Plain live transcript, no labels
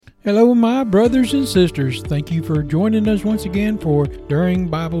Hello, my brothers and sisters. Thank you for joining us once again for During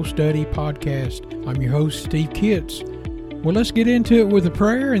Bible Study Podcast. I'm your host, Steve Kitts. Well, let's get into it with a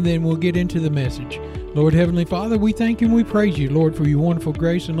prayer, and then we'll get into the message. Lord Heavenly Father, we thank you and we praise you, Lord, for your wonderful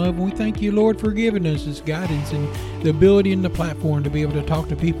grace and love. And we thank you, Lord, for giving us this guidance and the ability and the platform to be able to talk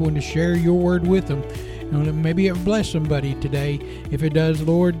to people and to share your word with them. And maybe it will bless somebody today. If it does,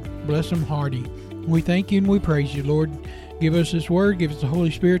 Lord, bless them hearty. We thank you and we praise you, Lord. Give us this word, give us the Holy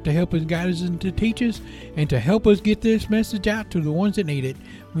Spirit to help us, guide us, and to teach us, and to help us get this message out to the ones that need it.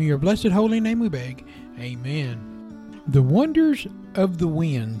 In your blessed holy name we beg. Amen. The wonders of the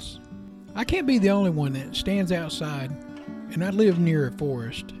winds. I can't be the only one that stands outside, and I live near a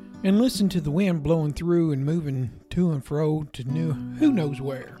forest, and listen to the wind blowing through and moving to and fro to who knows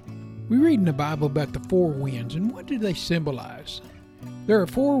where. We read in the Bible about the four winds, and what do they symbolize? There are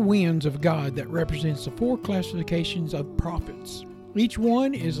four winds of God that represents the four classifications of prophets. Each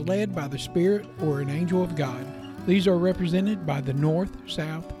one is led by the Spirit or an angel of God. These are represented by the north,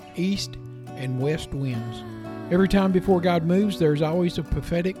 south, east, and west winds. Every time before God moves, there's always a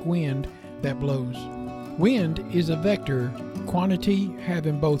prophetic wind that blows. Wind is a vector quantity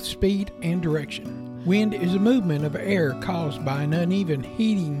having both speed and direction. Wind is a movement of air caused by an uneven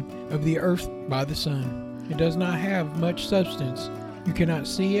heating of the earth by the sun. It does not have much substance. You cannot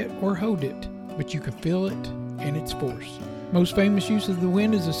see it or hold it, but you can feel it and its force. Most famous use of the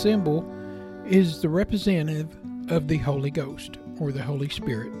wind as a symbol is the representative of the Holy Ghost, or the Holy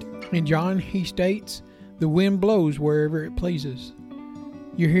Spirit. In John, he states, "The wind blows wherever it pleases."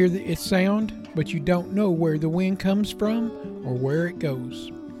 You hear its sound, but you don't know where the wind comes from or where it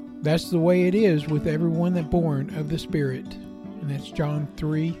goes. That's the way it is with everyone that's born of the Spirit. And that's John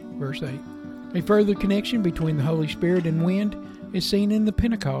 3, verse 8. A further connection between the Holy Spirit and wind is seen in the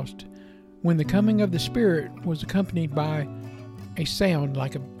Pentecost, when the coming of the Spirit was accompanied by a sound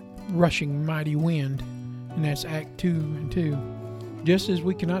like a rushing mighty wind, and that's Act 2:2. Just as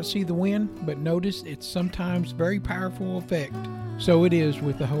we cannot see the wind, but notice its sometimes very powerful effect, so it is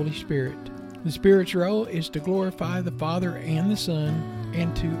with the Holy Spirit. The Spirit's role is to glorify the Father and the Son,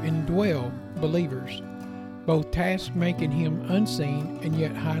 and to indwell believers, both tasks making him unseen and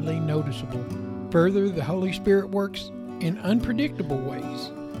yet highly noticeable. Further, the Holy Spirit works in unpredictable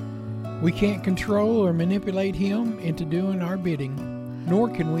ways. We can't control or manipulate him into doing our bidding, nor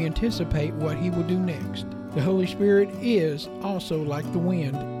can we anticipate what he will do next. The Holy Spirit is also like the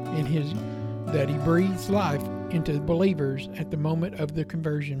wind that he breathes life into believers at the moment of the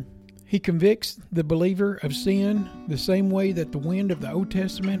conversion. He convicts the believer of sin the same way that the wind of the Old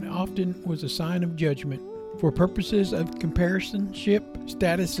Testament often was a sign of judgment. For purposes of comparisonship,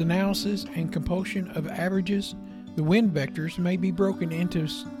 status analysis, and compulsion of averages, the wind vectors may be broken into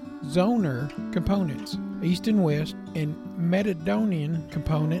zonar components, east and west, and metadonian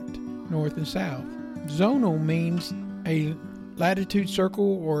component, north and south. Zonal means a latitude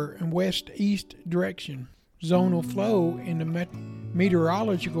circle or west-east direction. Zonal flow in the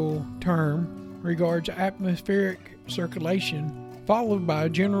meteorological term regards atmospheric circulation, followed by a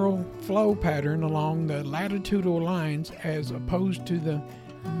general flow pattern along the latitudinal lines as opposed to the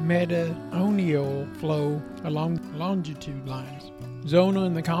metadonial flow along longitude lines. Zonal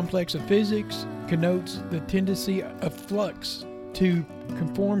in the complex of physics connotes the tendency of flux to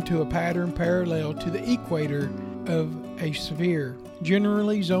conform to a pattern parallel to the equator of a sphere.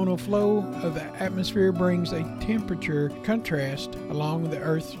 Generally, zonal flow of the atmosphere brings a temperature contrast along the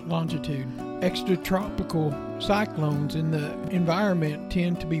Earth's longitude. Extratropical cyclones in the environment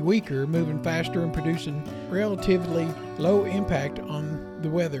tend to be weaker, moving faster and producing relatively low impact on the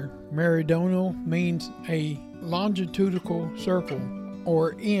weather. Meridional means a longitudinal circle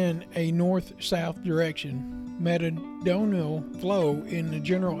or in a north-south direction. Metadonial flow in the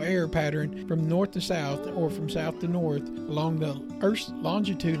general air pattern from north to south or from south to north along the Earth's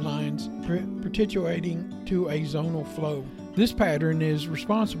longitude lines, perpetuating to a zonal flow. This pattern is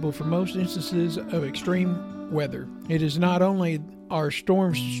responsible for most instances of extreme weather. It is not only are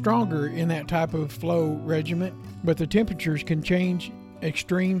storms stronger in that type of flow regiment, but the temperatures can change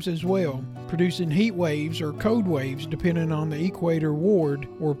extremes as well, producing heat waves or cold waves depending on the equator ward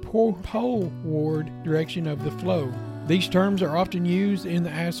or pole ward direction of the flow. These terms are often used in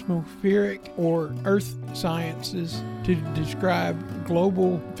the atmospheric or earth sciences to describe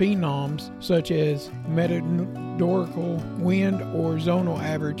global phenoms such as meteorological wind or zonal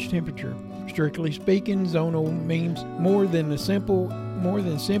average temperature. Strictly speaking, zonal means more than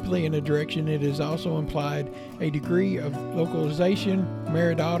simply in a direction. It is also implied a degree of localization,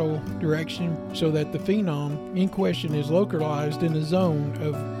 meridional direction, so that the phenom in question is localized in a zone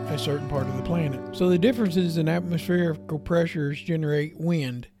of a certain part of the planet. So the differences in atmospheric pressures generate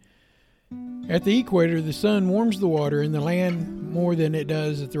wind. At the equator, the sun warms the water in the land more than it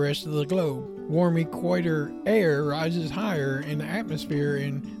does at the rest of the globe. Warm equator air rises higher in the atmosphere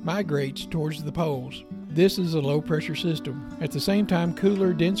and migrates towards the poles. This is a low-pressure system. At the same time,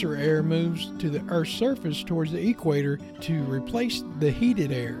 cooler, denser air moves to the Earth's surface towards the equator to replace the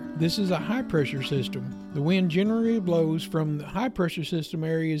heated air. This is a high-pressure system. The wind generally blows from the high-pressure system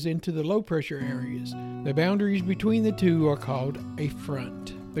areas into the low-pressure areas. The boundaries between the two are called a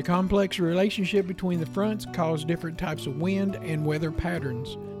front. The complex relationship between the fronts cause different types of wind and weather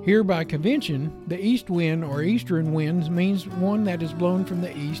patterns. Here, by convention, the east wind or eastern winds means one that is blown from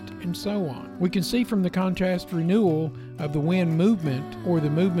the east, and so on. We can see from the contrast renewal of the wind movement or the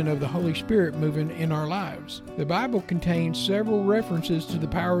movement of the Holy Spirit moving in our lives. The Bible contains several references to the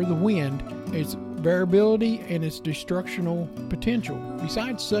power of the wind, its variability, and its destructional potential.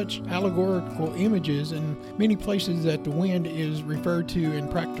 Besides such allegorical images, in many places that the wind is referred to in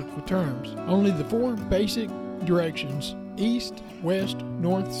practical terms. Only the four basic directions, east, west,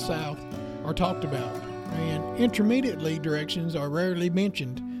 north, south, are talked about, and intermediately directions are rarely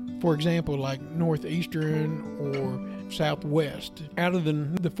mentioned. For example, like northeastern or southwest. Out of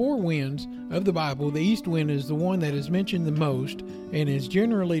the four winds of the Bible, the east wind is the one that is mentioned the most and is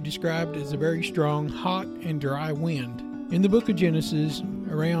generally described as a very strong, hot, and dry wind. In the book of Genesis,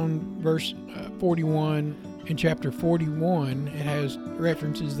 around verse 41, in chapter 41, it has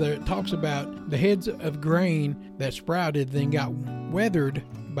references that it talks about the heads of grain that sprouted then got weathered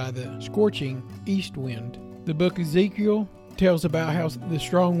by the scorching east wind. The book of Ezekiel tells about how the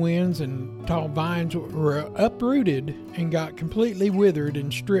strong winds and tall vines were uprooted and got completely withered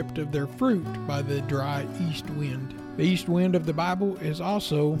and stripped of their fruit by the dry east wind. The east wind of the Bible is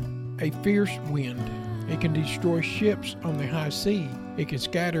also a fierce wind. It can destroy ships on the high sea. It can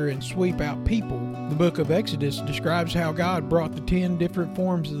scatter and sweep out people. The book of Exodus describes how God brought the 10 different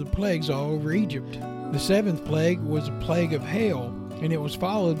forms of the plagues all over Egypt. The 7th plague was a plague of hail, and it was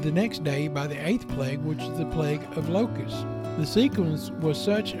followed the next day by the 8th plague, which is the plague of locusts. The sequence was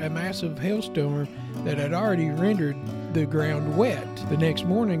such a massive hailstorm that had already rendered the ground wet. The next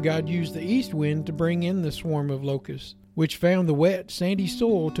morning, God used the east wind to bring in the swarm of locusts, which found the wet, sandy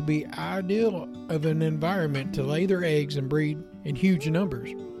soil to be ideal of an environment to lay their eggs and breed in huge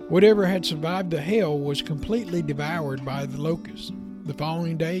numbers. Whatever had survived the hail was completely devoured by the locusts. The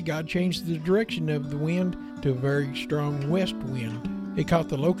following day, God changed the direction of the wind to a very strong west wind. It caught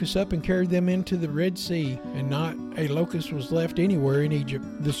the locusts up and carried them into the Red Sea, and not a locust was left anywhere in Egypt.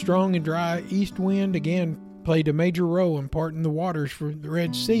 The strong and dry east wind again played a major role in parting the waters for the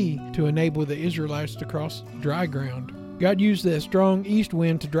Red Sea to enable the Israelites to cross dry ground. God used that strong east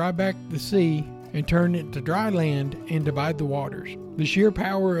wind to drive back the sea and turn it to dry land and divide the waters. The sheer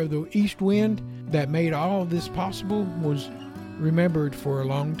power of the east wind that made all of this possible was remembered for a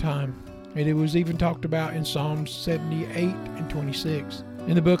long time, and it was even talked about in Psalms 78 and 26.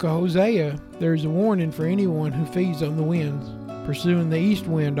 In the book of Hosea, there is a warning for anyone who feeds on the winds, pursuing the east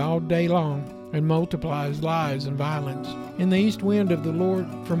wind all day long, and multiplies lies and violence. In the east wind of the Lord,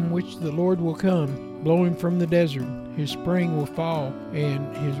 from which the Lord will come, blowing from the desert, his spring will fall,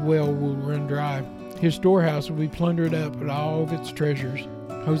 and his well will run dry. His storehouse will be plundered up with all of its treasures.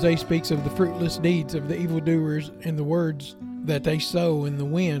 Hosea speaks of the fruitless deeds of the evildoers and the words that they sow in the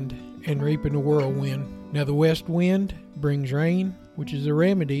wind and reap in the whirlwind. Now the west wind brings rain, which is a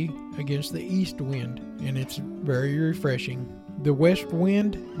remedy against the east wind, and it's very refreshing. The west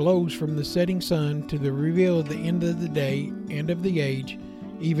wind blows from the setting sun to the reveal of the end of the day, end of the age,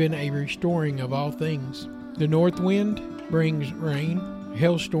 even a restoring of all things. The north wind brings rain,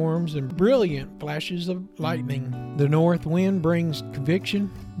 hailstorms, and brilliant flashes of lightning. The north wind brings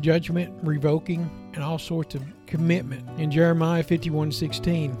conviction, judgment, revoking, and all sorts of commitment. In Jeremiah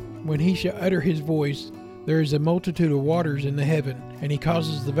 51:16, when he shall utter his voice, there is a multitude of waters in the heaven, and he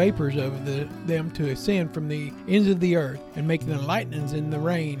causes the vapors of them to ascend from the ends of the earth, and make the lightnings in the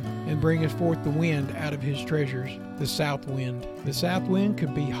rain, and bringeth forth the wind out of his treasures. The south wind. The south wind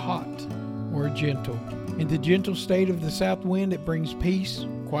could be hot or gentle. In the gentle state of the south wind, it brings peace,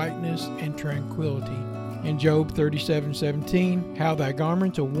 quietness, and tranquility. In Job 37:17, how thy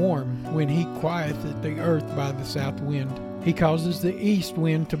garments are warm when he quieteth the earth by the south wind. He causes the east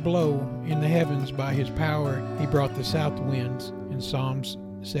wind to blow in the heavens by his power. He brought the south winds in Psalms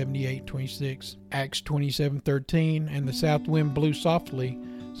 78:26. Acts 27:13, and the south wind blew softly,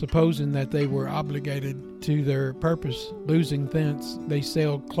 supposing that they were obligated to their purpose. Losing thence, they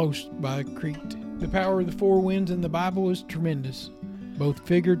sailed close by Crete. The power of the four winds in the Bible is tremendous, both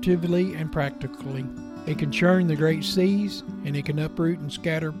figuratively and practically. It can churn the great seas, and it can uproot and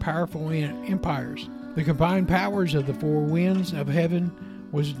scatter powerful empires. The combined powers of the four winds of heaven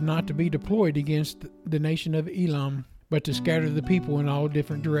was not to be deployed against the nation of Elam, but to scatter the people in all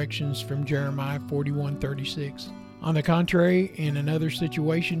different directions from Jeremiah 41:36. On the contrary, in another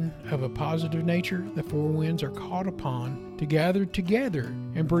situation of a positive nature, the four winds are called upon to gather together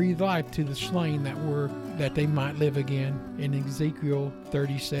and breathe life to the slain that they might live again, in Ezekiel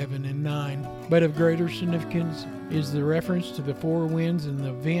 37:9. But of greater significance is the reference to the four winds and the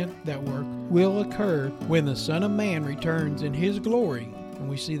event that will occur when the Son of Man returns in his glory. And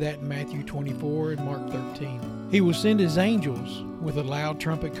we see that in Matthew 24 and Mark 13. He will send his angels with a loud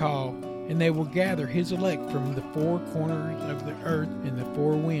trumpet call, and they will gather his elect from the four corners of the earth and the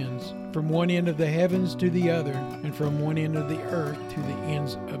four winds, from one end of the heavens to the other, and from one end of the earth to the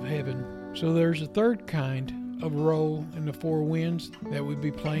ends of heaven. So there's a third kind of role in the four winds that would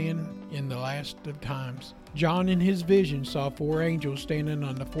be playing in the last of times. John in his vision saw four angels standing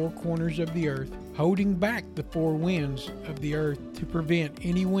on the four corners of the earth, holding back the four winds of the earth to prevent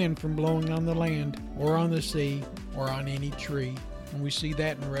any wind from blowing on the land or on the sea or on any tree. And we see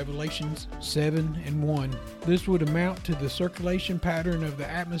that in Revelations 7:1. This would amount to the circulation pattern of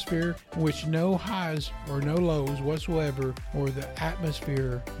the atmosphere, in which no highs or no lows whatsoever, or the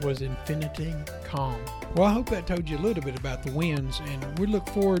atmosphere was infinity calm. Well, I hope that told you a little bit about the winds, and we look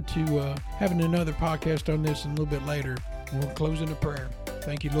forward to having another podcast on this a little bit later. We'll close in a prayer.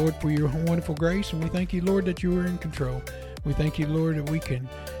 Thank you, Lord, for your wonderful grace, and we thank you, Lord, that you are in control. We thank you, Lord, that we can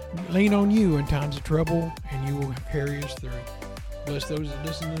lean on you in times of trouble, and you will carry us through. Bless those that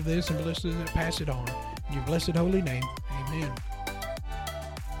listen to this and bless those that pass it on. In your blessed holy name, amen.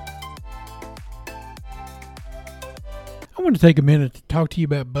 I want to take a minute to talk to you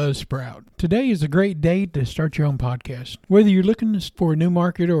about Buzzsprout. Today is a great day to start your own podcast. Whether you're looking for a new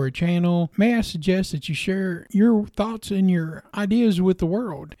market or a channel, may I suggest that you share your thoughts and your ideas with the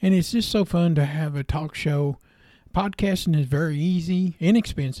world. And it's just so fun to have a talk show. Podcasting is very easy,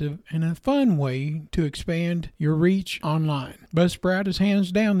 inexpensive, and a fun way to expand your reach online. Buzzsprout is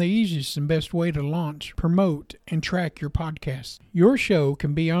hands down the easiest and best way to launch, promote, and track your podcast. Your show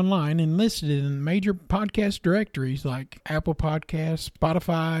can be online and listed in major podcast directories like Apple Podcasts,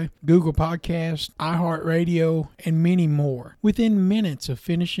 Spotify, Google Podcasts, iHeartRadio, and many more within minutes of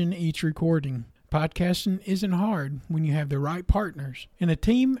finishing each recording. Podcasting isn't hard when you have the right partners. And a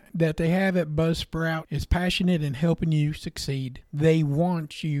team that they have at Buzzsprout is passionate in helping you succeed. They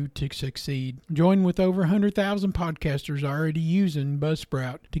want you to succeed. Join with over 100,000 podcasters already using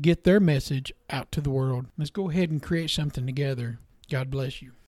Buzzsprout to get their message out to the world. Let's go ahead and create something together. God bless you.